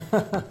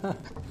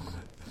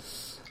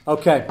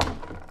Okay,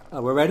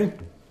 we're ready?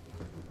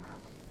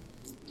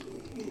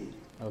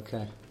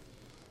 Okay.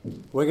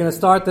 We're going to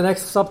start the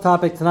next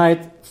subtopic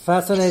tonight.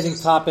 Fascinating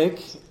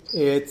topic.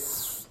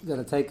 It's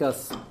going to take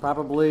us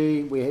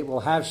probably, we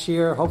will have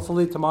shir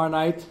hopefully tomorrow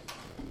night,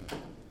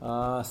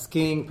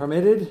 skiing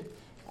permitted.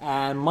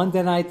 And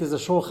Monday night is a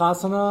shul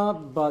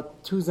chasana,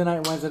 but Tuesday night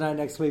and Wednesday night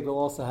next week we'll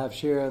also have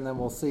shir, and then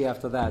we'll see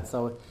after that.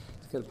 So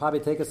it's going to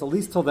probably take us at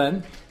least till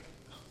then.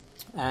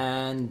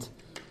 And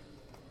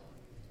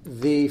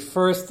the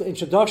first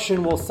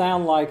introduction will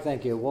sound like,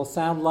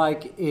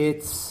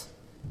 it's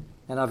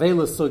an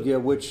Avela Sugya,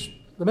 which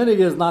the minute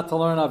is not to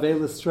learn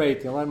Avela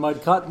straight. You learn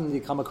Mud Cotton, you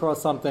come across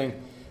something.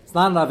 It's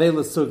not an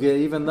Avela Sugya,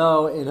 even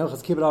though in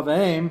Hilchos Kibbud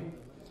Avayim,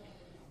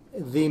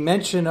 the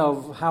mention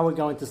of how we're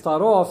going to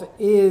start off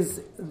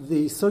is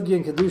the Sugya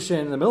and Kedusha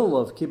in the middle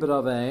of Kibbud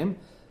Avayim,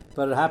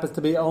 but it happens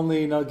to be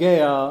only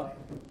Nogea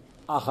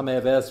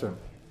Achamei V'Esrim.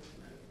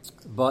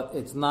 But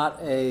it's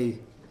not a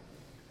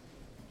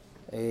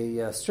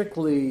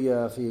strictly,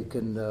 if you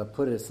can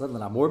put it, it's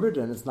not morbid,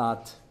 and it's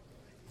not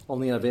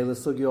only an Avela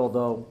Sugya,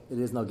 although it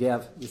is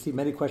Nogev. You see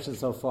many questions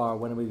so far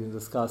when we can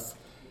discuss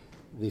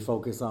the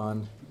focus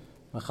on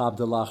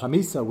Machabdallah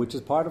Chamisa, which is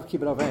part of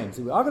Kibbud Avayim.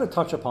 So we are going to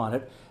touch upon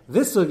it.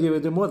 This Sugya we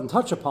do more than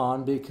touch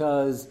upon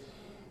because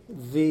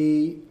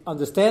the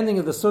understanding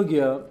of the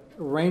Sugya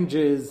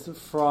ranges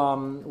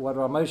from what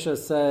Rav Moshe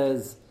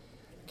says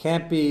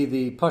can't be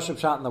the Pashup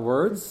shot in the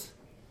words,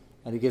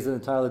 and he gives an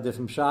entirely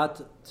different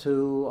shot,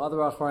 to other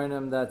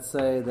Achronim that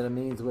say that it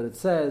means what it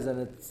says, and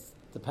it's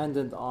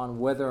dependent on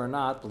whether or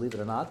not, believe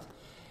it or not,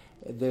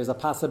 there's a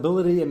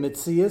possibility in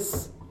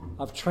Mitzias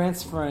of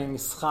transferring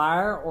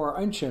schar or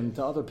unchim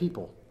to other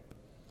people.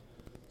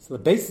 So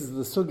the basis of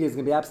the sugya is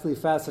going to be absolutely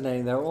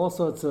fascinating. There are all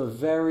sorts of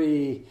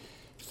very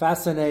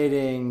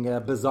fascinating,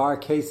 bizarre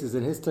cases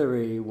in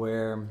history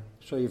where, I'm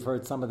sure you've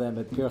heard some of them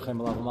at Pirchem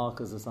Alav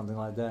Malkus or something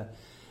like that,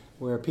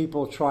 where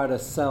people try to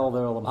sell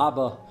their Olam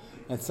Haba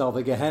and sell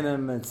the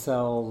Gehenim and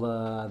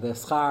sell their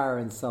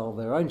schar and sell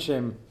their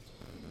unchim.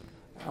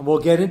 And we'll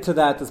get into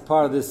that as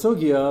part of this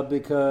sugya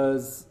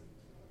because,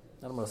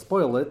 I don't want to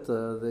spoil it,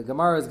 the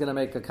Gemara is going to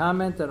make a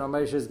comment and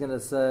Ramesh is going to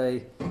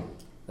say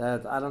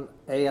that I don't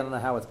know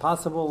how it's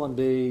possible, and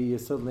B, you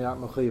certainly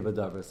aren't mechuyev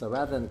b'davar. So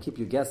rather than keep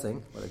you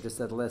guessing, what I just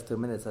said the last 2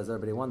 minutes has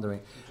everybody wondering,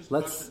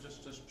 let's...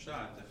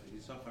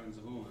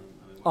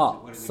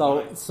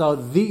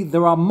 The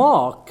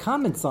Ramah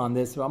comments on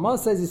this. Ramah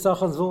says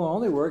Yisachar Zvulun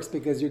only works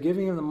because you're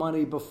giving him the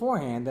money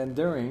beforehand and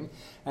during,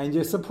 and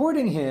you're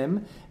supporting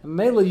him. And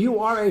Mela, you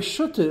are a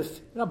shutif.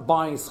 You're not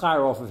buying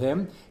schar off of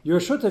him. You're a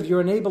shutif.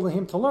 You're enabling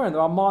him to learn. The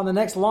Ramah on the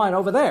next line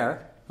over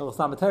there,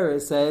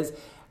 says,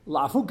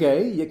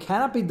 La'afuke, you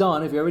cannot be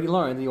done if you already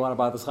learned that you want to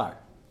buy the schar.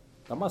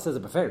 Ramah says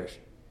it beferish.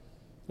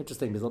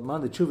 Interesting, because one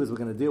of the chuvas we're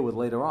going to deal with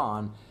later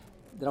on,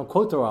 they don't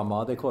quote the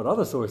Ramah, they quote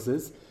other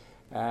sources.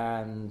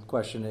 And the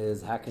question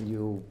is, how can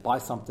you buy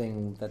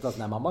something that doesn't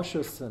have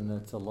mamashus and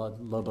it's a lo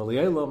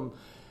b'li'elam?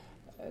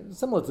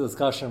 Similar to the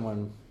discussion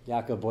when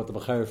Yaakov bought the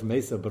b'cher from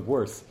Esav, but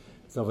worse.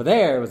 So over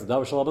there, it was a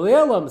davar lo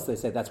b'li'elam. So they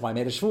say that's why I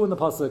made a shvu in the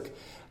pasuk,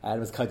 and it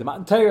was kaitam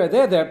matan Torah.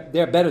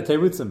 They're better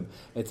terutzim.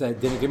 It's a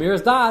din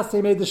gemiras das.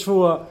 They made the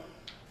shvu.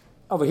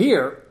 Over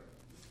here,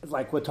 it's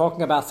like we're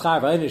talking about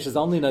schar v'inish is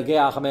only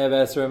nagei achamei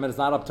v'esrim, and it's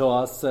not up to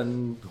us.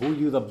 And who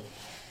you the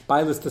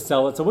bylist to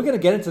sell it? So we're going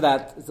to get into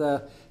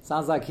that.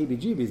 Sounds like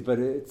heebie-jeebies, but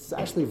it's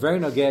actually very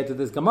nogeh to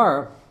this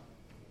Gemara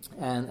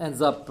and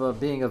ends up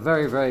being a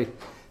very, very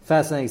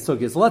fascinating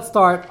sugya. So let's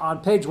start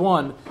on page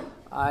 1.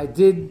 I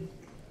did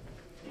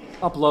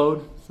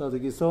upload, so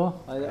did you saw?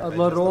 I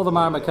uploaded all the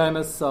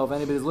Maramakamis, so if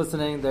anybody's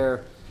listening,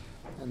 they're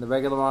in the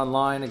regular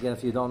online. Again,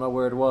 if you don't know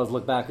where it was,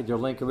 look back at your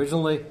link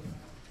originally.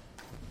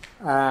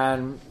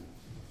 And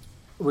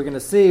we're going to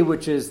see,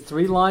 which is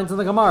 3 lines in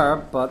the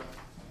Gemara, but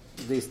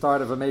the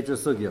start of a major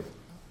sugya.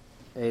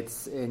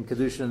 It's in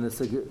Kedusha in the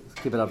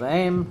Kibbud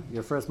Avayim.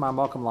 Your first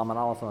Ma'amakom Laman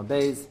Aleph from a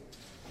Beis,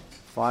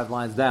 5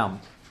 lines down.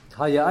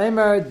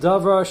 Hayaimer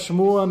Davra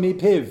Shmua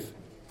Mipiv.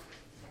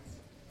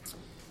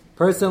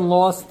 Person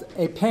lost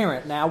a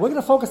parent. Now we're going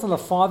to focus on the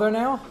father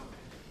now,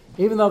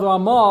 even though the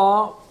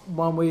Ramah,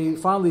 when we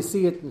finally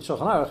see it in Shulchan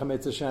Aruch,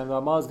 the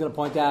Ramah is going to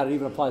point out it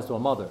even applies to a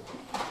mother.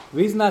 The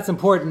reason that's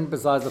important,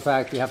 besides the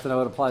fact you have to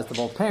know it applies to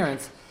both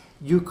parents,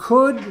 you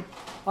could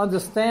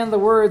understand the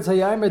words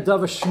Hayaimer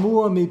Davra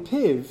Shmua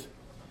Mipiv.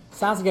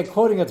 Sounds like you're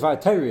quoting a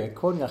Dvar Torah,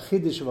 quoting a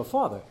chiddush of a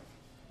father,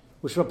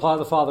 which would apply to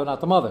the father, not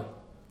the mother.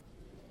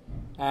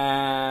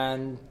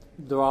 And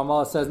the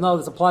Ramah says, no,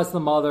 this applies to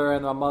the mother,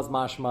 and the Ramah's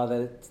mashma that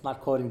it's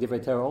not quoting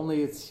Divrei Torah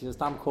only, it's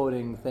just I'm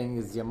quoting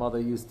things your mother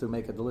used to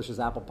make a delicious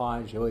apple pie,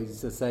 and she always used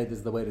to say this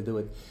is the way to do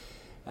it.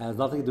 And it has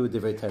nothing to do with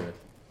Divrei Torah.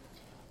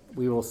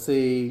 We will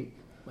see,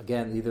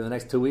 again, either the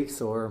next 2 weeks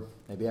or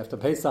maybe after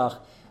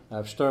Pesach,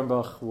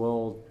 Sternbach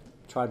will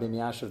try to be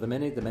miyashav the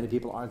many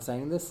people aren't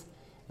saying this.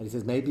 And he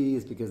says maybe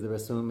it's because they're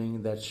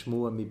assuming that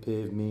Shmua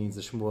Mipiv means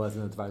the Shmua is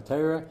in the Dvar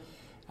Torah,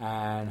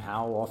 and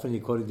how often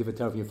you're quoting Divrei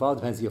Torah from your father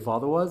depends who your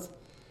father was.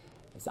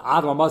 So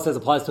Ad Ramah says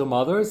applies to a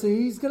mother, so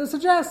he's going to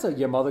suggest that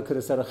your mother could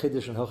have said a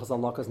chiddush in Hilchos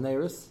Halakas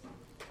Neiros,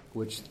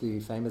 which the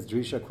famous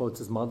Drisha quotes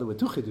his mother with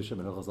two chiddushim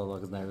in Hilchos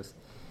Halakas Neiros.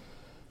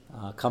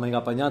 Coming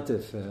up on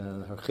Yantif,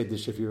 her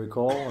chiddush, if you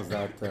recall, is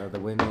that the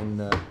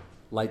women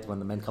light when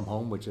the men come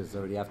home, which is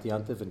already after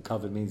Yantif, and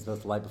covered means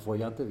supposed to light before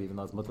Yantif, even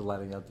though it's mutter light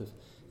on Yantif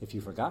if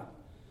you forgot.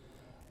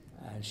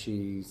 And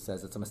she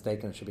says it's a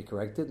mistake and it should be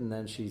corrected. And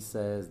then she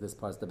says this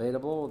part's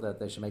debatable, that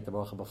they should make the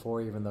bracha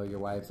before, even though your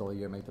wives all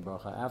year make the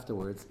bracha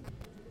afterwards.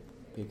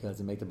 Because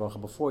you make the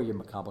bracha before, you're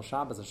Makabal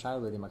Shabbos, a Shai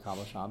Lady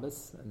Makabal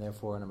Shabbos, and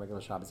therefore on a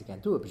regular Shabbos you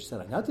can't do it. But she said,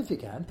 on Yantif you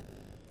can,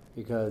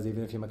 because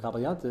even if you're Makabal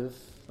Yantif,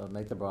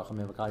 make the bracha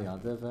Makabal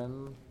Yantif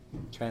and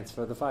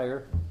transfer the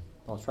fire.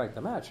 Don't strike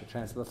the match, or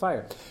transfer the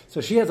fire.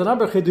 So she has a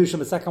number of chidushim.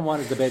 The second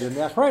one is debated in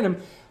the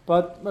Achronim,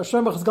 but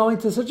Shlomo is going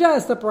to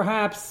suggest that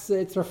perhaps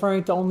it's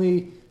referring to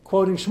only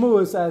quoting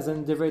Shmuas as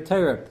in Divrei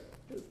Torah.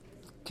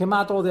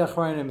 Kemat all the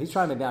Achronim, he's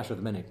trying to make Ashur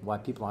the minute, why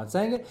people aren't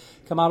saying it.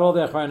 Kemat all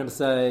the Achronim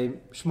say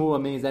Shmua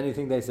means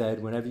anything they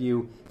said. Whenever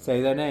you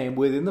say their name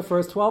within the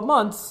first 12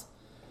 months,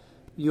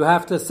 you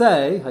have to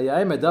say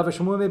Hayayimer Davar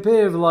Shmua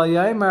Mipiv La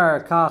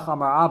Yayimer Kach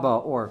Amar Abba,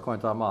 or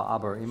according to Amma,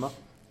 Abba or Ima.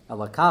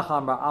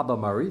 Abba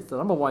Mari. So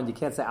number one, you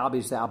can't say Abba,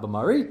 you say Abba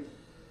Mari.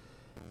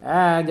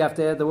 And you have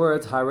to add the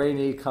words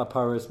Hareini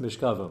Kaparis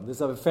Mishkavim. This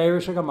is a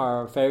Ferish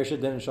Gemara, Ferish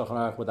Din and Shulchan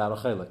Aruch without a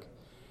chelik.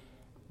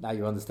 Now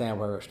you understand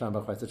why Rosh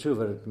Hashanah writes the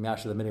tshuva,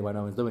 Miyasha the mini, why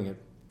no one's doing it.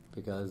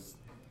 Because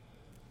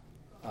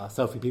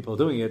so few people are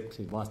doing it,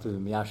 he wants to do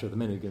Miyasha the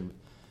minig and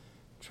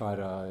try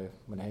to,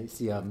 when I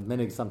see a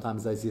minig,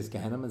 sometimes I see it's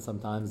Gehenim, and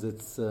sometimes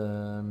it's,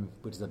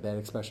 which is a bad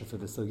expression for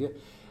the sugya,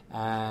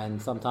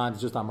 and sometimes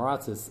just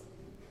Amaratzis.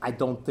 I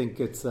don't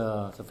think it's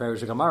a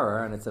Ferish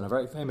Gemara, and it's in a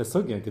very famous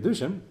sugya in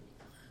Kedushin.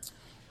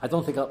 I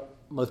don't think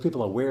most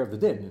people are aware of the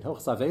din. In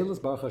Hilchos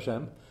Avelos, Baruch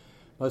Hashem,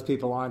 most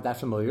people aren't that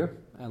familiar,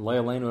 and Lo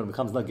Yaleinu, when it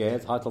becomes Nageh,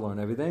 it's hard to learn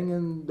everything,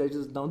 and they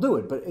just don't do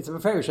it. But it's a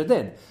Ferish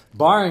din.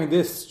 Barring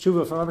this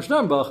tshuva from Rabbi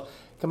Sternbuch,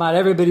 come on,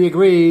 everybody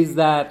agrees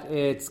that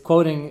it's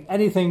quoting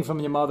anything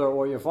from your mother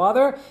or your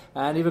father,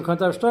 and even according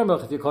to Rabbi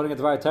Sternbuch, if you're quoting a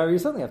Dvar Torah, you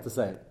certainly have to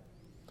say it.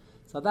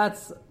 So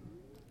that's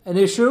an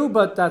issue,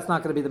 but that's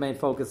not going to be the main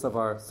focus of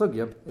our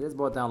sugya. It is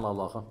brought down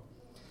la'alacha.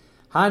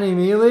 Hani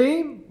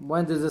mili,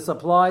 when does this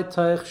apply?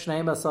 Teich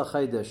shnei masach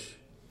chaydish.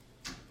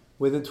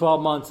 Within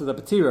 12 months of the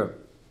Petira.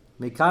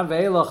 Mikan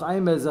ve'elach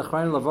aimeh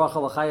zechrein levracha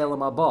l'chai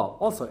elam abba.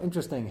 Also,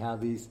 interesting how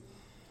the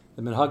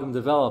minhagim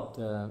developed.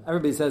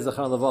 Everybody says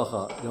zechrein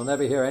levracha. You'll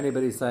never hear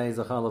anybody saying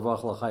zechrein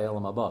levracha l'chai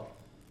elam abba.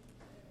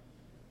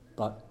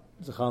 But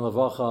Zechron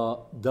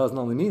Lavacha doesn't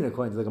only mean,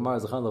 according to the Gemara,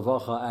 Zechron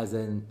Lavacha as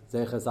in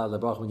Zeches Ad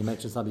Lebracha. When you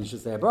mention something, you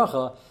should say a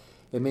bracha.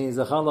 It means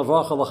Zechron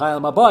Lavacha l'chai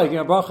elam haba. You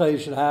give a bracha, you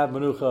should have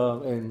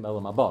menucha in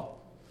elam haba.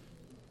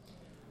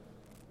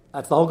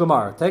 That's the whole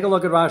Gemara. Take a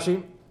look at Rashi,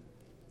 and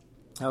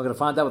we're going to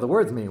find out what the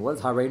words mean. What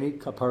does Hareini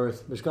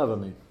Kaparis Mishkava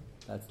mean?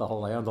 That's the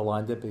whole. I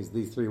underlined it because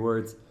these three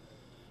words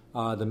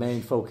are the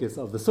main focus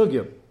of the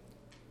sugya.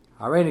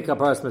 Hareini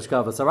Kaparis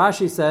Mishkava. So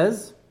Rashi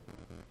says,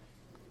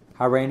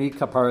 Hareini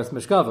Kaparis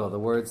Mishkava. The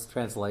words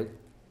translate,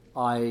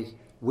 I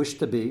wish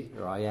to be,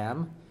 or I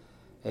am,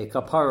 a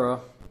kapara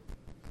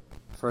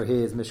for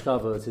his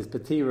Mishkava, his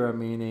Petira,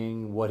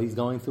 meaning what he's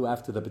going through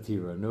after the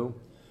Petira. No?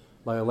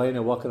 By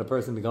Elena, what can a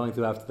person be going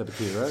through after the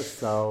Petira?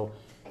 So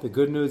the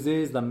good news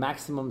is the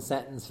maximum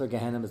sentence for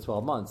Gehenna is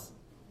 12 months,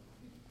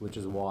 which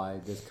is why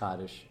this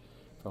Kaddish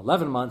for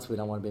 11 months, we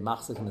don't want to be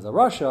machzik as a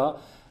Russia,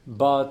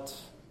 but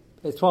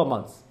it's 12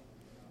 months.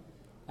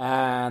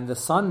 And the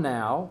son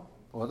now,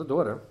 or the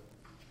daughter,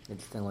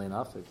 interestingly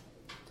enough, it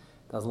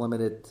doesn't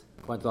limit it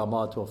according to a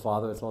mother to a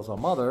father, it's also a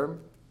mother.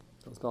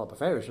 So spell up a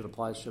favor should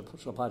apply to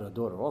a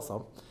daughter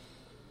also,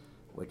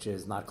 which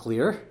is not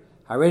clear.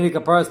 Hareini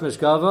kaparas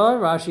mishkava,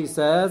 Rashi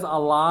says,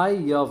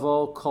 Alai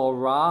yavo kol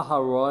ra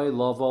haroi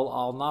lovol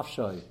al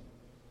nafshay.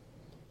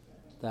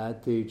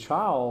 That the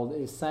child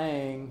is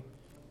saying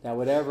that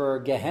whatever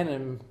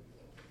Gehenim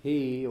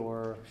he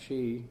or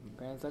she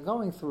parents are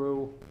going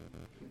through,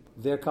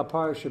 their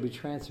kapara should be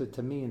transferred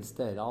to me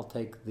instead. I'll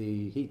take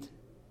the heat.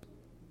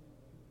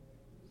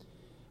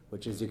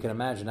 Which is, you can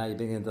imagine, now you're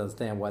beginning to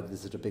understand why this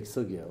is such a big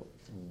sugya.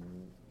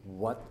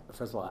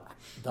 First of all,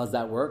 does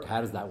that work? How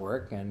does that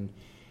work? And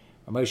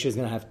Moshe is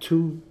going to have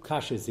two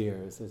kashas here.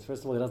 It says,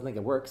 first of all, he doesn't think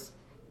it works.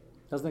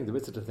 He doesn't think there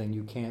is such a thing.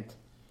 You can't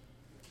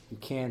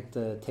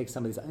take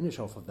somebody's inish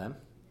off of them.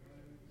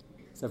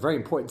 It's a very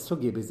important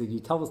sugya because you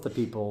tell this to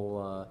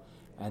people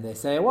and they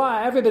say,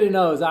 well, everybody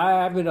knows.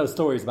 Everybody knows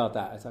stories about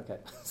that. It's okay.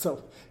 So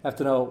you have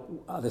to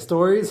know, are the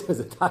stories? Is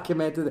it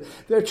documented?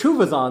 There are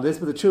tshuvas on this,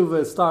 but the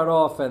tshuvas start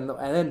off and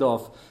end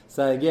off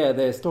saying, yeah,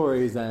 there are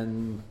stories,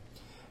 and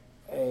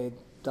it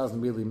doesn't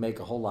really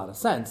make a whole lot of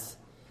sense.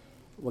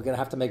 We're going to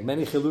have to make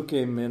many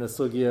chilukim in a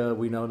sugya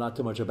we know not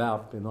too much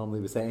about.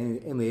 Normally we say,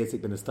 in the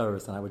Yitzhak ben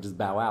Estaris, and I would just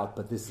bow out,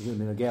 but this is in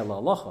the Nageh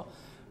la'alacha.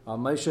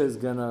 Moshe is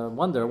going to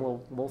wonder,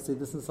 we'll see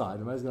this inside.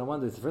 Moshe is going to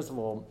wonder, first of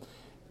all,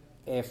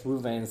 if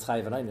Ruvain is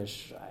Chayiv and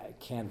Einish, I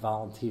can't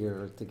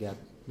volunteer to get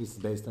Mises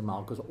based in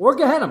Malchus, or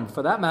Gehenim,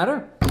 for that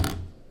matter.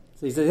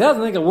 So he said he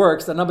doesn't think it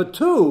works. And number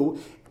two,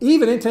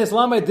 even in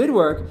Islam it did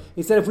work.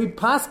 He said if we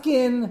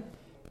paskin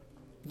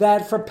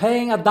that for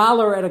paying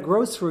 $1 at a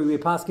grocery, we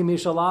paskin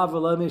mishal av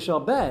v'lo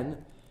mishal ben,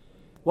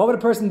 what would a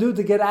person do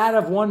to get out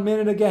of 1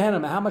 minute of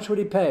Gehenna? How much would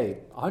he pay?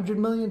 100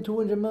 million,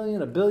 200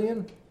 million, a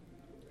billion?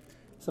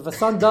 So if a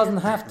son doesn't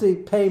have to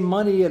pay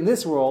money in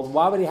this world,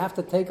 why would he have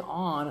to take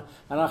on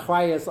an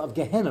achrayas of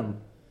Gehenna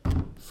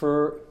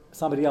for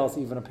somebody else,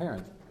 even a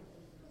parent?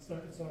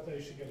 It's not that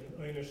he should get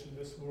an einish in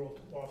this world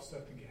to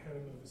offset the Gehenna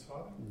of his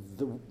father?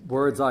 The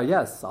words are,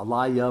 yes,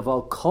 Allah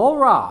yavo kol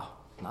ra.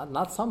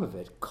 Not some of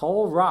it.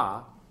 Kol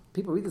ra.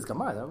 People read this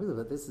Gemara. They don't read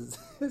it. This is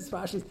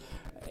Rashi's.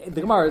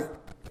 The Gemara is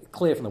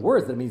clear from the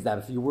words that it means that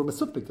if you were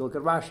Mesupik, you look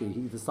at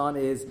Rashi, the son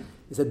is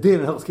a din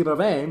and he'll keep it of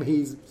aim,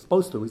 he's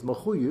supposed to, he's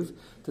Mechuyuv,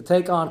 to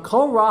take on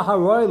Kol Ra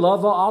Haroi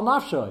Lava Al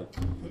Nafshoy.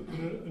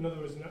 In other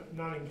words,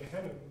 not in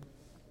Gehenna.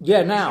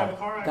 Yeah,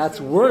 now,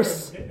 that's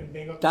worse.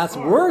 That's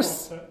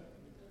worse.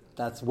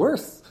 That's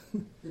worse.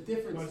 The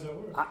difference. Why is that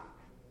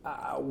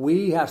worse?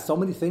 We have so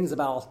many things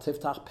about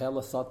Tiftach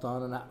Pele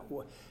Satan, and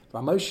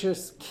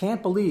Ramoshes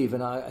can't believe,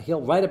 and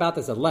he'll write about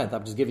this at length.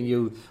 I'm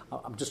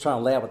just trying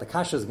to lay out what the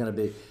kasha is going to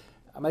be.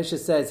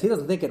 Ramoshes says he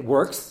doesn't think it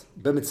works,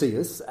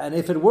 b'metzius, and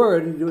if it were,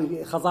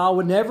 Chazal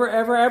would never,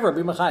 ever, ever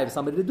be mechayiv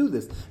somebody to do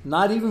this,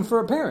 not even for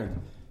a parent.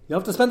 You don't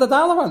have to spend $1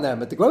 on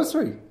them at the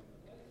grocery.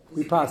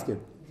 We paskin.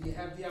 Do you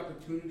have the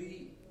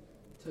opportunity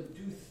to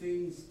do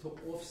things to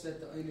offset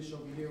the einish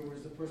over here,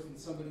 whereas the person,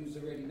 somebody who's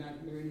already not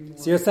here anymore?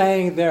 So you're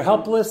saying they're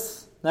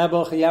helpless?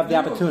 Nebuch, you have the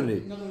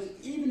opportunity. In other words,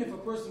 even if a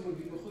person would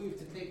be mechuyev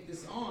to take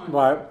this on,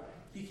 right,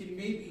 he can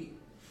maybe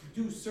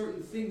do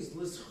certain things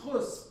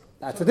l'schus.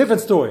 That's a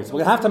different story. So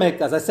we have to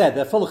make, as I said,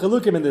 the full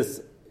chilukim in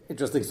this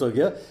interesting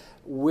sugya.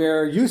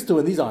 We're used to,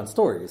 and these aren't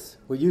stories,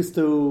 we're used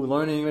to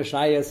learning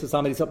Mishayas to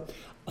somebody. So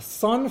a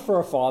son for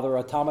a father,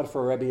 a talmud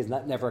for a rebbe is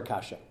never a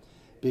kasha.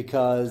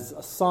 Because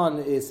a son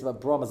is a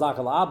bro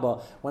mazakal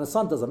abba. When a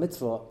son does a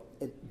mitzvah,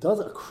 it does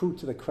accrue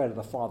to the credit of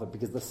the father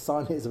because the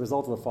son is a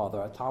result of the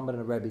father. A talmud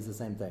and a rebbe is the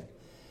same thing.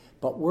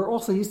 But we're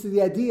also used to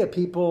the idea of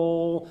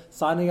people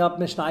signing up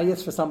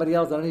mishnayos for somebody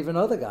else. They don't even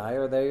know the guy,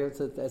 or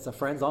it's a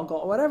friend's uncle,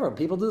 or whatever.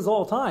 People do this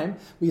all the time.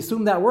 We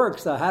assume that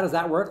works. So how does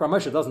that work?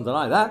 Ramosha doesn't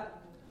deny that.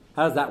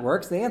 How does that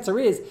work? So the answer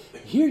is,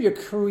 here you're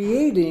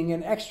creating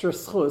an extra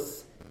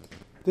schus.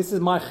 This is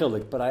my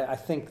chilik, but I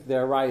think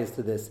there are rayas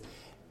to this.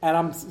 And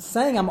I'm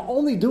saying I'm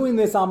only doing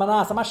this al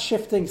manas. I'm not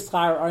shifting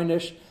schar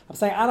einish. I'm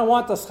saying I don't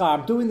want the schar.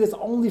 I'm doing this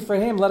only for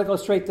him. Let it go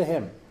straight to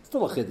him.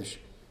 Still a chiddush.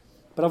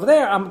 But over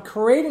there, I'm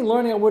creating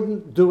learning I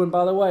wouldn't do. And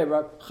by the way,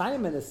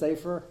 Chaim in his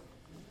Sefer,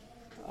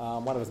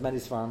 one of his many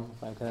farm,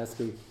 Chaim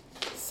Kanievsky,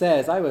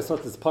 says, I always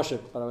thought this push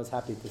it, but I was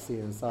happy to see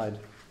it inside.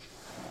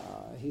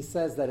 He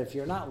says that if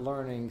you're not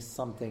learning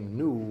something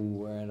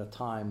new at a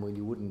time when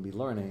you wouldn't be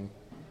learning,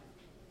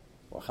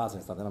 or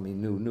chazan stuff, I don't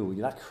mean new,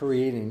 you're not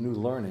creating new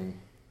learning,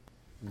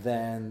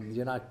 then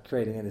you're not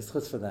creating any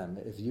schutz for them.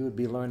 If you would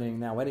be learning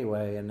now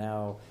anyway, and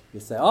now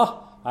you say,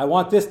 oh, I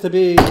want this to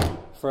be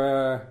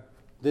for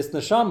this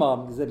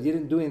neshama, he said, you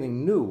didn't do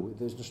anything new.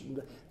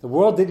 The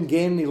world didn't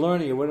gain any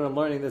learning. You wouldn't have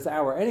learning this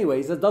hour anyway.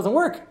 He says, it doesn't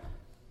work.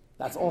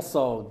 That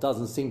also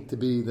doesn't seem to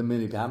be the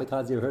mini. How many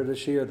times you heard the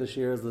shir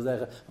is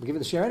the I'm giving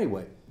the shir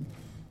anyway.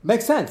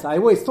 Makes sense. I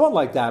always thought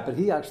like that, but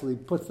he actually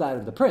puts that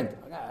in the print.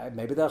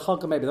 Maybe they're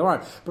chalka, maybe they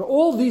aren't. But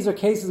all these are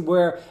cases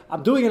where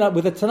I'm doing it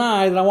with a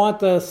tanai and I want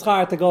the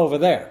schar to go over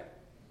there.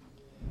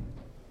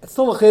 It's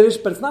still a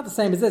chiddush, but it's not the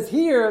same as this.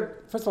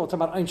 Here, first of all, we're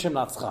talking about ein shem,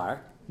 not schar.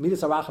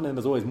 Midas harachamim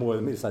is always more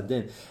than midas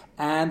hadin.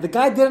 And the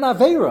guy did an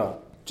aveira.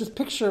 Just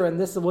picture, and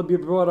this would be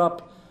brought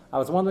up. I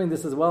was wondering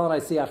this as well, and I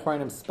see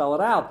Achronim spell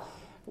it out.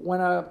 When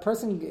a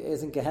person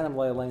is in Gehenim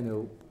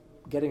Le'aleinu,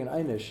 getting an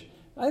einish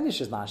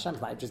is not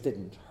Hashem's not just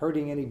didn't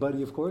hurting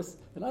anybody, of course.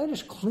 An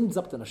einish cleans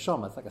up the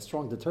neshama. It's like a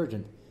strong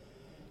detergent.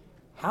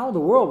 How in the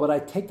world would I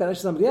take that einish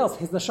to somebody else?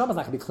 His neshama is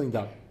not going to be cleaned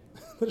up.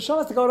 The neshama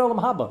has to go to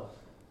Olam Haba.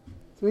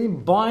 So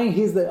even buying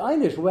his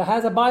einish, where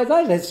has it buy his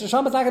einish? His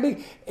neshama is not going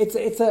to be.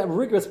 It's a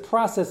rigorous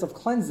process of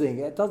cleansing.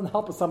 It doesn't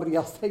help if somebody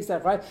else takes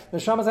that, right? The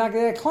neshama is not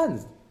going to get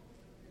cleansed.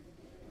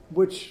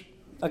 Which,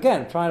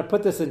 again, trying to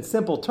put this in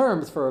simple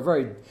terms for a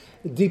very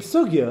deep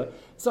sugya.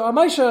 So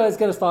Amisha is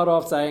going to start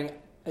off saying,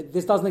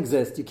 this doesn't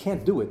exist, you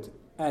can't do it.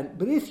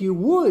 But if you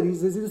would, he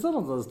says, he still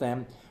doesn't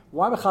understand,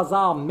 why would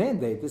Chazal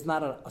mandate? This is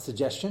not a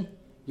suggestion.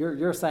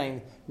 You're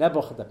saying,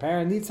 Nebuch, the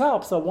parent needs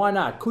help, so why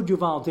not? Could you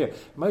volunteer?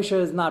 Moshe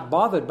is not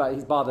bothered by,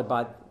 he's bothered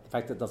by the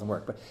fact that it doesn't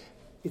work. But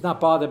he's not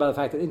bothered by the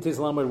fact that in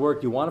Tislam would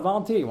work. You want to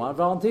volunteer? You want to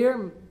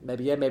volunteer?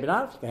 Maybe yeah, maybe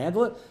not. You can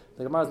handle it.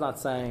 The Gemara is not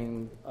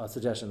saying a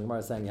suggestion. The Gemara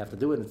is saying you have to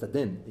do it. It's a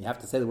din. You have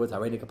to say the words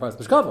Hareini Kaparas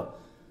B'Shkava,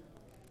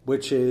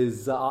 which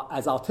is,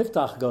 as Al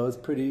Tiftach goes,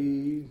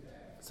 pretty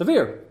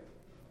severe.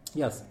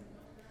 Yes?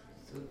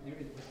 So there are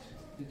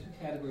the two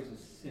categories of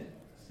sin.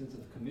 Sins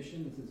of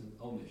commission and sins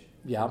of omission.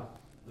 Yeah.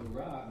 The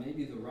Ra,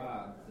 maybe the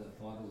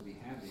father will be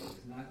happy.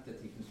 It's not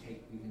that you can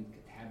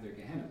have their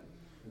Gehenna.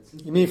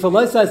 You mean for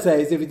Leisa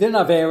says, if he didn't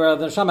have Avera,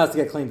 the Neshama has to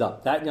get cleaned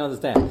up. That you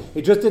understand.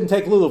 He just didn't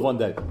take Lulav one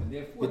day.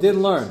 He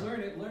didn't learn.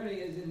 Learning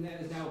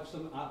is now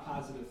some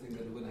positive thing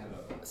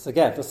So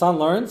again, if the son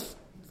learns,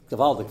 it's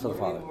gewaldig for the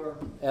father. Or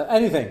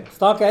Anything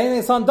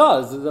the son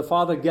does, the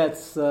father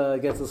gets a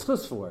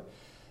schus for.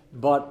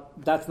 But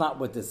that's not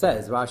what this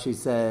says. Rashi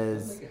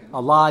says,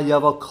 Allah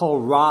yava kol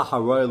ra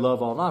haroy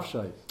lov al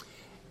nafshay.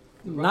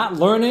 Not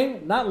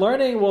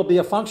learning will be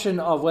a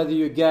function of whether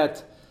you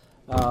get,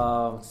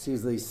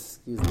 excuse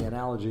the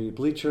analogy,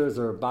 bleachers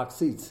or box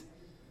seats.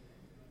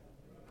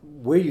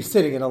 Where are you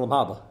sitting in Olam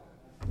Haba?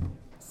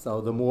 So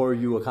the more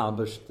you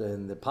accomplished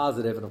in the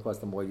positive, and of course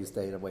the more you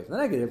stayed away from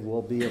the negative,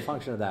 will be a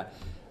function of that.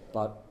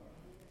 But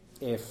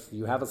if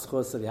you have a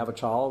schus, if you have a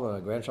child or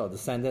a grandchild, a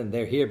descendant, and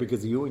they're here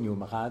because of you and you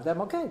machad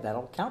them, okay,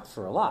 that'll count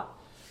for a lot.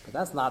 But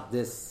that's not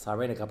this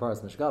harena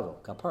kaparas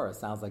mishgavo. Kapara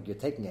sounds like you're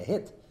taking a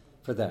hit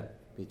for them.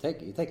 You're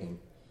taking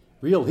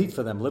real heat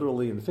for them,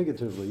 literally and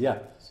figuratively. Yeah.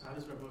 So how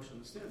does Rav Moshe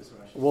understand this,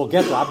 Rashi? We'll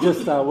get to. I'm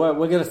just. We're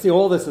going to see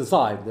all this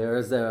inside.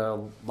 There's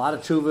a lot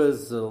of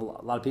chuvas. A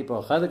lot of people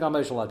are chaylik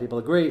amish. A lot of people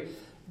agree.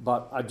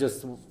 But I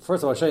just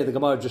first of all I'll show you the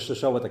Gemara just to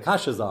show what the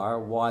kashas are.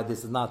 Why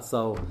this is not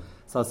so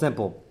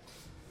simple.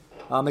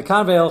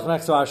 Mekan ve'elach,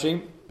 next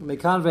Rashi.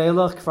 Mekan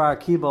ve'elach kfar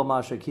kibel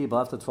masha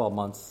kibel. After 12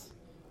 months,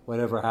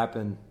 whatever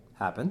happened.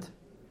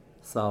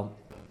 So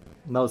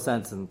no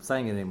sense in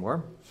saying it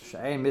anymore.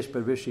 She'ein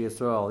mishpat rishi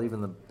Yisrael,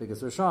 even the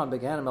biggest Rishon,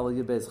 Gehenim el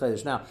yud beis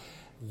chedesh. Now,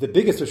 the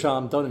biggest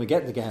Rishon don't even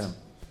get into Gehenim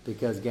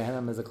because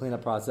Gehenim is a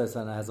cleanup process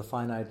and it has a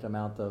finite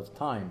amount of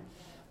time,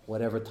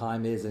 whatever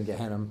time is in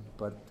Gehenim,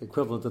 but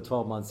equivalent to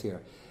 12 months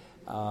here.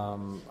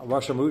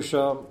 Rosh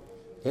Hashanah,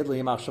 Hitler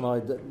Yimach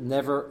Shemoy,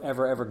 never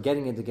ever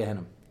getting into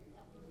Gehenim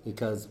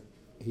because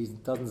he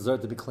doesn't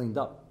deserve to be cleaned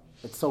up.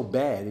 It's so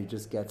bad, he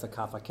just gets a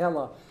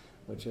kafakela,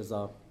 which is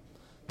a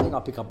thing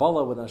up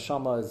Kabbalah with a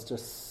neshama is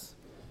just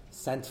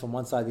sent from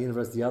one side of the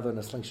universe to the other in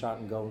a slingshot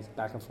and goes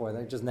back and forth.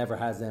 It just never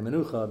has the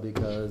menucha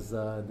because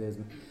there's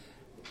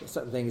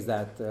certain things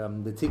that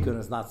the tikkun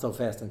is not so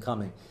fast in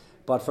coming.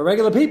 But for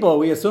regular people,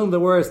 we assume the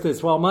worst is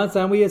 12 months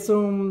and we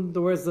assume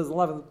the worst is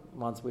 11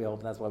 months, we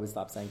hope. That's why we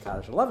stopped saying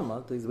Kaddish 11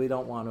 months because we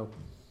don't want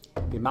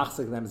to be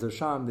machzik them as a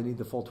sham. They need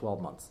the full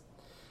 12 months.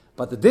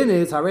 But the din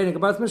is, Harein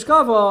Kabbalas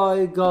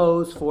Mishkava, it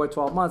goes for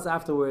 12 months.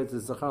 Afterwards,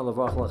 it's Zechar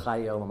Levrach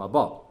L'chai Olam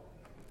Haba.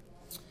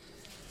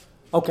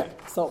 Okay,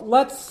 so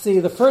let's see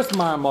the first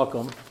Mar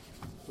Mokum.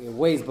 We have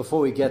ways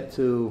before we get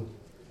to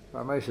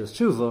Rav Moshe's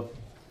Tshuva.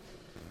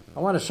 I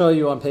want to show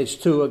you on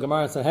page 2 a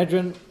Gemara in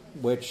Sanhedrin,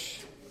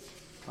 which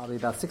probably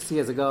about 6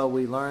 years ago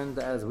we learned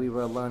as we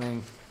were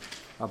learning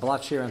our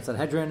Blat Shir in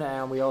Sanhedrin,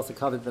 and we also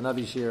covered the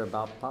Navi Shir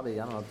about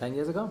probably, 10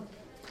 years ago.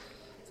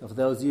 So for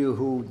those of you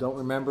who don't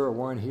remember or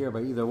weren't here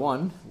by either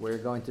one, we're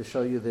going to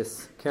show you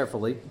this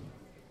carefully.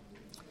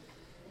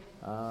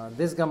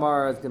 This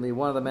Gemara is going to be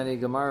one of the many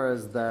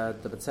Gemaras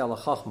that the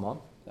B'Tzelach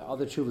Chachma, there are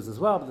other Chuvas as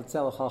well, but the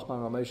B'Tzelach Chachma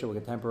and Rav Moshe were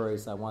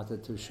contemporaries, so I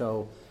wanted to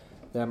show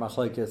their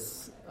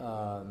machlekes,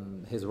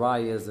 his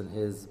rayas and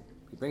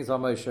he brings Rav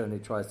Moshe and he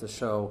tries to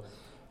show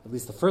at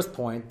least the first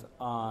point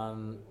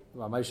on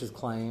Rav Moshe's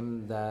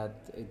claim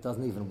that it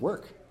doesn't even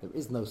work. There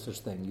is no such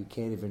thing. You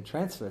can't even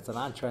transfer. It's a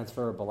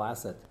non-transferable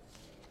asset.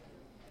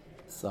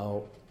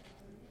 So,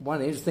 one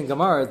of the interesting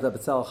Gemaras that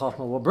B'Tzelach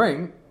Chachma will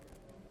bring,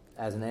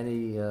 as in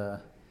any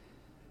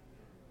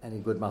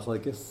good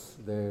machlekes,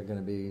 there are going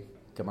to be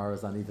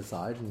Gemaras on either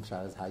side, and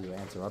shows how you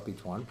answer up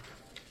each one.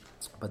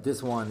 But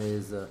this one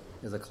is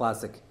a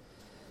classic.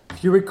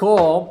 If you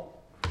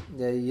recall,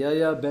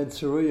 Yahya ben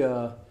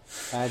Tzeruya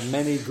had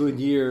many good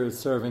years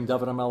serving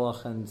David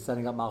HaMelech and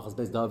setting up Malchus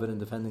Beis David and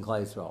defending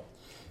Klal Yisrael.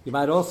 You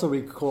might also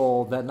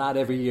recall that not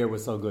every year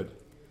was so good.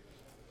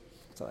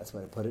 So that's the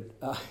way to put it.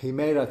 He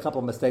made a couple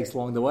of mistakes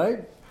along the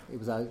way. He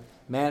was a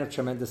man of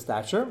tremendous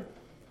stature.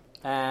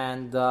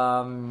 And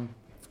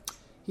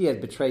he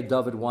had betrayed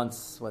David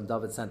once when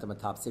David sent him a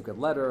top secret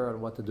letter on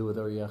what to do with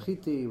Uriah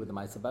Chiti, with the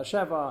Ma'aseh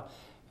Be'Sheva.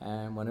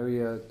 And when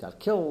Uriah got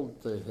killed,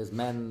 his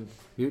men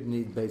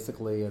mutinied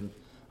basically and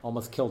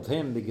almost killed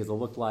him because it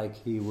looked like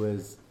he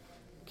was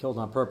killed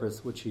on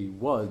purpose, which he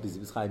was because he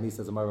was Chai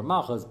Misa as a Marav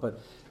Malchus. But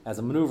as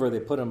a maneuver, they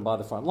put him by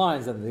the front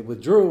lines and they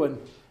withdrew.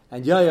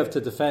 And Yoav,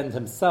 to defend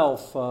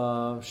himself,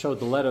 showed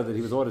the letter that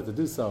he was ordered to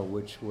do so,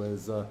 which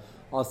was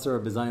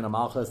Asur B'Zayin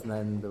HaMalchus, and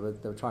then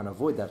they were trying to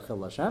avoid that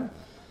Chil Hashem.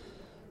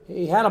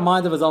 He had a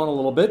mind of his own a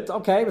little bit.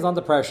 Okay, he was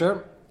under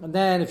pressure. And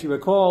then, if you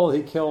recall,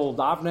 he killed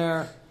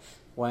Avner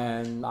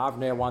when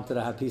Avner wanted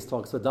to have peace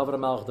talks with David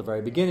HaMelech at the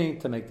very beginning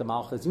to make the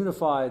Malchus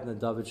unified, and that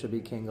David should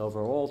be king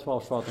over all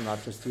 12 Shvatim,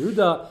 not just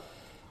Yehuda.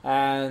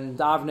 And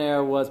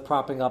Avner was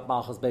propping up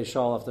Malchus Beis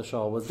Shaul after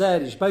Shaul was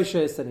dead,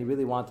 Ishbaishis, and he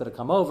really wanted to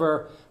come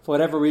over for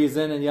whatever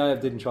reason, and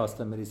Yoav didn't trust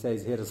him, and he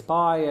says he had a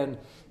spy, and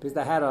because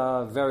they had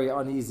a very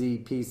uneasy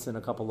peace in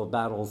a couple of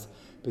battles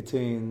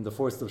between the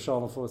forces of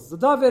Shaul and the forces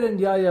of David, and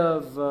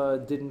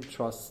Yoav didn't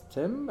trust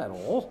him at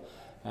all,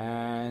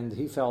 and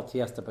he felt he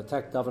has to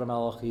protect David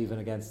HaMelech even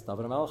against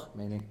David HaMelech,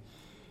 meaning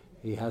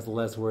he has the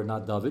last word,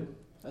 not David.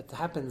 It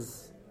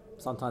happens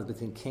sometimes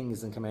between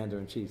kings and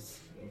commander-in-chiefs,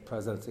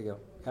 presidents. You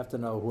have to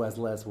know who has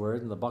the last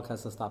word, and the buck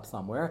has to stop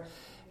somewhere.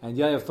 And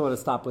Yoav thought it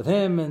stopped with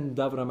him, and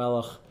David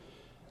HaMelech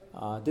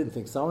didn't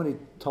think so, and he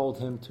told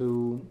him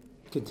to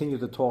continue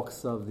the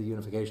talks of the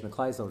unification of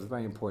Klai, so it was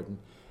very important.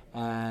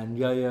 And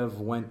Yoav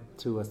went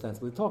to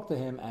ostensibly talk to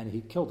him, and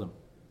he killed him.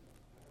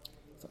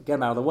 So get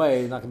him out of the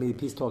way. Not going to be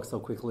peace talks so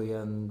quickly,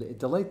 and it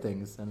delayed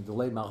things, and it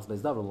delayed Malchus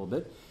Beis David a little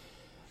bit.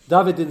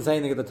 David didn't say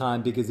anything at the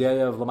time because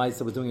Yoav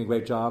Lamaisa was doing a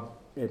great job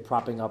at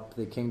propping up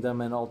the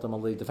kingdom and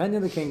ultimately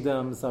defending the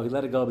kingdom. So he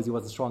let it go because he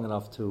wasn't strong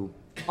enough to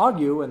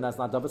argue, and that's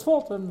not David's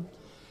fault. And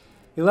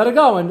he let it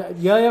go. And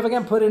Yoav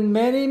again put in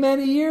many,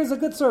 many years of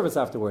good service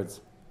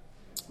afterwards.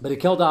 But he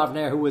killed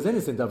Avner, who was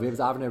innocent of it, because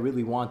Avner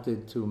really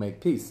wanted to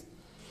make peace.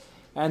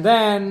 And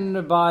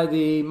then by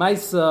the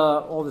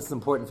Maisa, all this is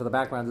important for the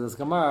background of this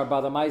Gemara,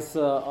 by the Maisa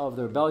of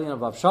the rebellion of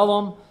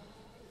Avshalom,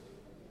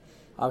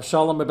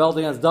 Avshalom rebelled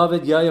against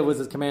David. Yoav was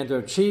his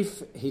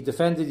commander-in-chief. He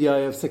defended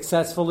Yoav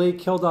successfully,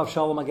 killed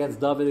Avshalom against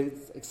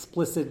David's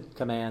explicit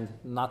command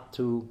not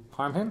to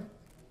harm him.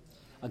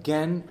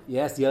 Again,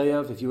 yes,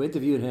 Yoav, if you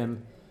interviewed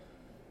him,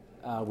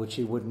 which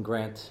he wouldn't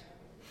grant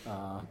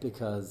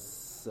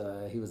because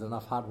he was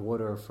enough hot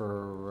water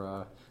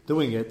for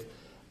doing it.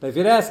 But if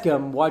you'd ask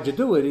him, why'd you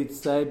do it? He'd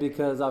say,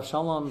 because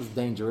Avshalom's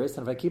dangerous,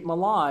 and if I keep him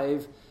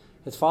alive,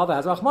 his father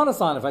has Rachmanas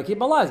on. If I keep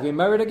him alive, he's going to be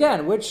married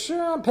again, which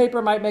on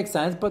paper might make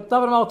sense, but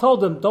David Amal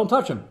told him, don't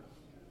touch him.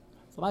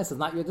 So I said,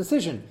 not your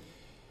decision.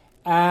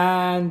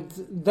 And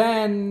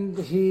then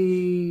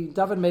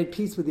David made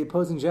peace with the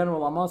opposing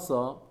general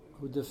Amasa,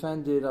 who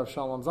defended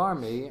Avshalom's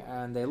army,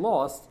 and they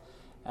lost.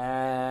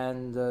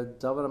 And David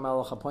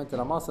HaMelech appointed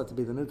Amasa to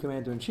be the new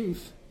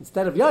commander-in-chief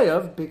instead of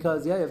Yoav,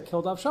 because Yoav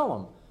killed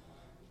Avshalom.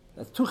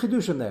 That's two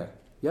chidushim there.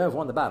 Yoav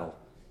won the battle.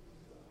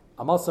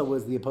 Amasa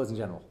was the opposing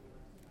general.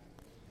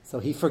 So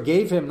he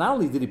forgave him. Not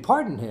only did he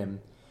pardon him,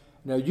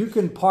 you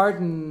can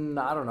pardon,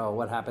 I don't know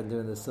what happened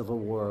during the Civil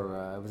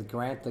War. It was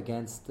Grant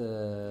against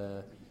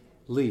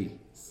Lee.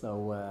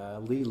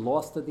 So Lee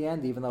lost at the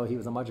end, even though he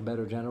was a much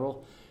better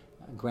general.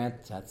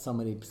 Grant had so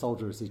many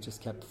soldiers, he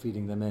just kept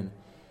feeding them in.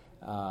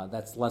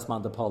 That's less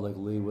Montepolig.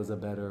 Lee was a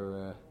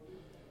better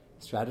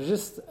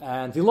strategist,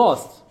 and he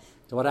lost.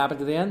 So what happened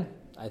to the end?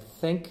 I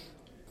think,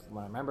 if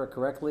I remember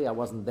correctly, I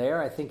wasn't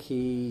there. I think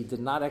he did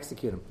not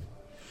execute him.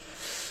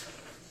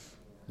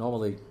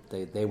 Normally,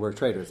 they were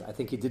traitors. I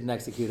think he didn't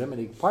execute him,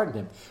 and he pardoned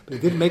him. But he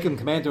didn't make him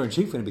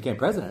commander-in-chief when he became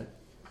president.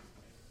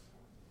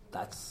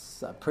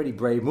 That's a pretty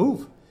brave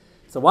move.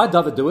 So why did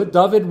David do it?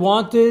 David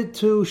wanted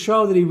to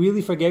show that he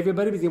really forgave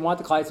everybody because he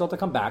wanted Klai Yisrael to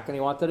come back, and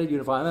he wanted to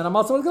unify them, and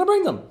Amasa was going to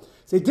bring them.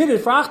 So he did it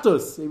for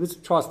Achdus. He was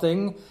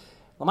trusting.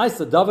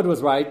 Lamaisa, David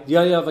was right.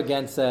 Yoav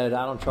again said,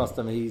 I don't trust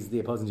him. He's the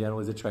opposing general.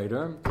 He's a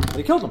traitor. And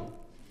he killed him.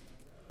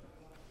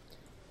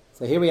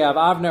 So here we have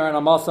Avner and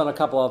Amasa and a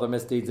couple other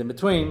misdeeds in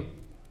between.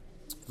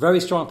 Very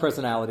strong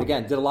personality.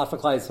 Again, did a lot for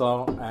Klai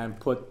Yisrael and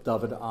put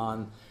David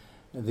on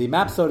the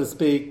map, so to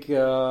speak.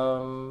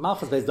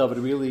 Malchus Beis David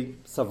really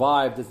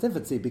survived its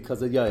infancy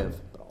because of Yoav,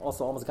 but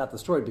also almost got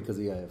destroyed because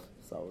of Yoav.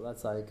 So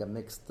that's like a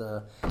mixed,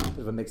 bit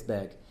of a mixed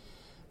bag.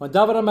 When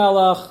David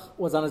HaMelech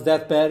was on his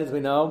deathbed, as we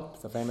know,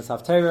 it's a famous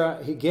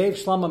Haftarah, he gave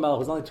Shlomo HaMelech, who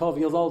was only 12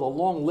 years old, a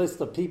long list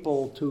of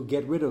people to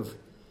get rid of,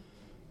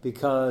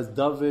 because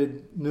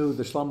David knew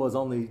that Shlomo was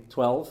only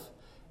 12,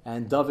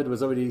 and David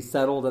was already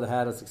settled and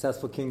had a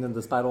successful kingdom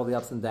despite all the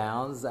ups and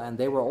downs, and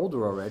they were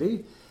older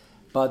already.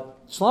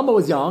 But Shlomo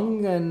was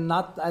young and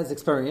not as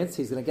experienced.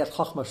 He's going to get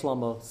Chachma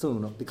Shlomo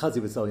soon because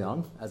he was so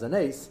young, as an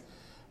ace.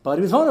 But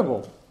he was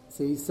vulnerable.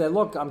 So he said,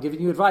 look, I'm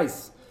giving you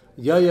advice.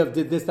 Yoav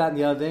did this, that, and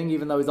the other thing.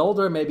 Even though he's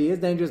older, maybe he is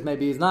dangerous,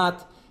 maybe he's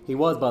not. He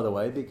was, by the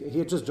way. He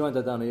had just joined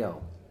Adoniyahu.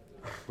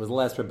 It was the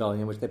last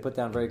rebellion, which they put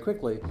down very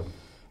quickly.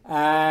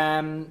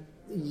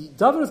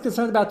 David was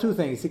concerned about two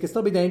things. He could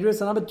still be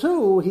dangerous, and number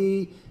two,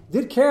 he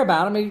did care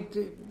about him. He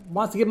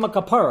wants to give him a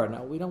kapara.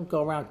 Now, we don't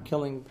go around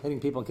hitting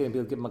people and killing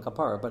people, give him a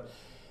kapara, but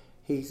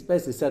he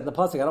basically said in the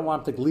pasuk, I don't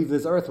want him to leave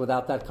this earth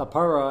without that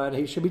kapara, and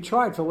he should be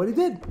tried for what he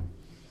did.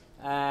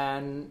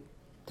 And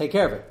take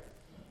care of it.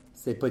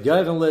 So they put Yoav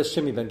on the list,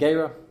 Shimi ben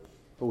Gera,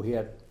 who he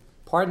had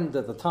pardoned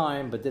at the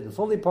time, but didn't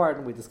fully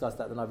pardon. We discussed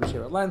that in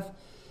Avishir at length.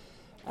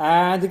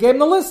 And he gave him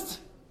the list.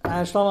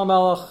 And Shlomo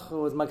HaMelech,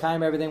 who was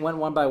Makayim, everything went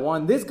one by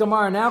one. This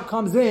Gemara now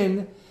comes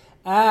in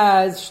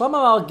as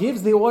Shlomo HaMelech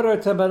gives the order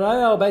to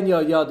Benaiah ben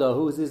Yehoyada,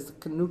 who is his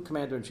new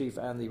commander-in-chief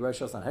and the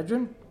Rosh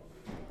Sanhedrin.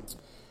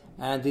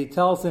 And he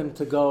tells him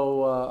to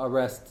go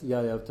arrest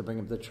Yoav to bring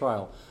him to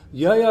trial.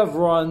 Yoav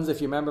runs,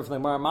 if you remember from the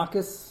Gemara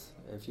Makis,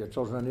 if your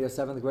children are near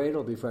 7th grade,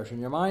 it'll be fresh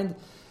in your mind.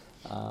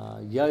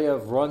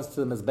 Yoav runs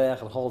to the Mizbeach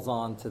and holds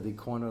on to the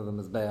corner of the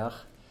Mizbeach.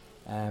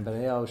 And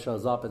Benaiah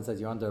shows up and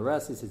says, you're under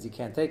arrest. He says, you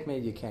can't take me,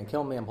 you can't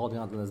kill me, I'm holding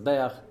on to the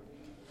Mizbeach.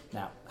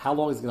 Now, how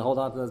long is he going to hold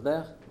on to the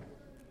Mizbeach?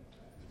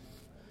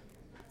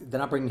 They're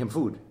not bringing him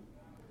food.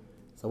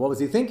 So what was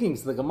he thinking?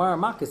 So the Gemara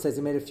Makkah says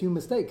he made a few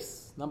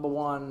mistakes. Number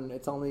one,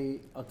 it's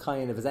only a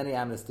kain, if there's any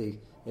amnesty,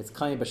 it's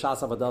kain b'shas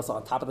avadasa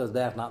on top of the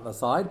Mizbeach, not on the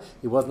side.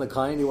 He wasn't a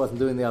kain, he wasn't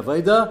doing the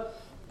Aveda,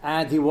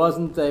 and he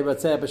wasn't a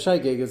Ratzeh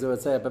b'shegeg, he was a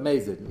Ratzeh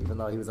b'mezid. Even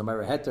though he was a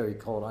Meraheter, he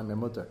called on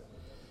Memuter.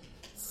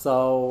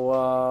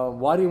 So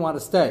why do you want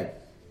to stay?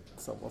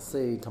 So we'll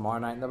see tomorrow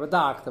night in the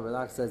Radak. The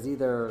Radak says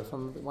either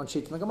from one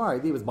sheet in the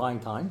Gemara, he was buying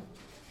time.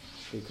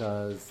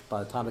 because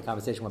by the time the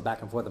conversation went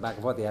back and forth,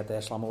 he had to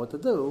ask Shlomo what to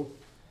do.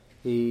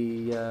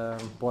 He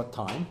bought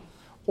time.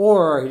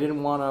 Or he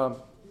didn't want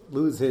to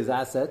lose his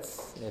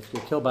assets. If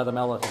you're killed by the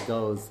Melech, it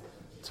goes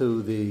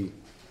to the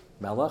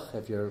Melech.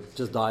 If you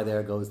just die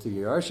there, it goes to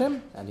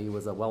Yerushim, and he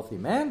was a wealthy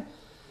man.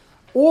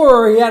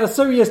 Or he had a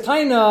serious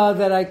taina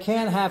that I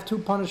can't have two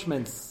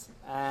punishments,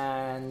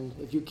 and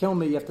if you kill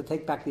me, you have to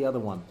take back the other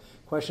one.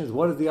 Question is,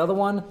 what is the other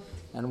one,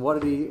 and what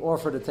did he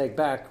offer to take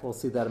back? We'll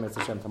see that in Mitzvah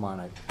Hashem tomorrow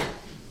night.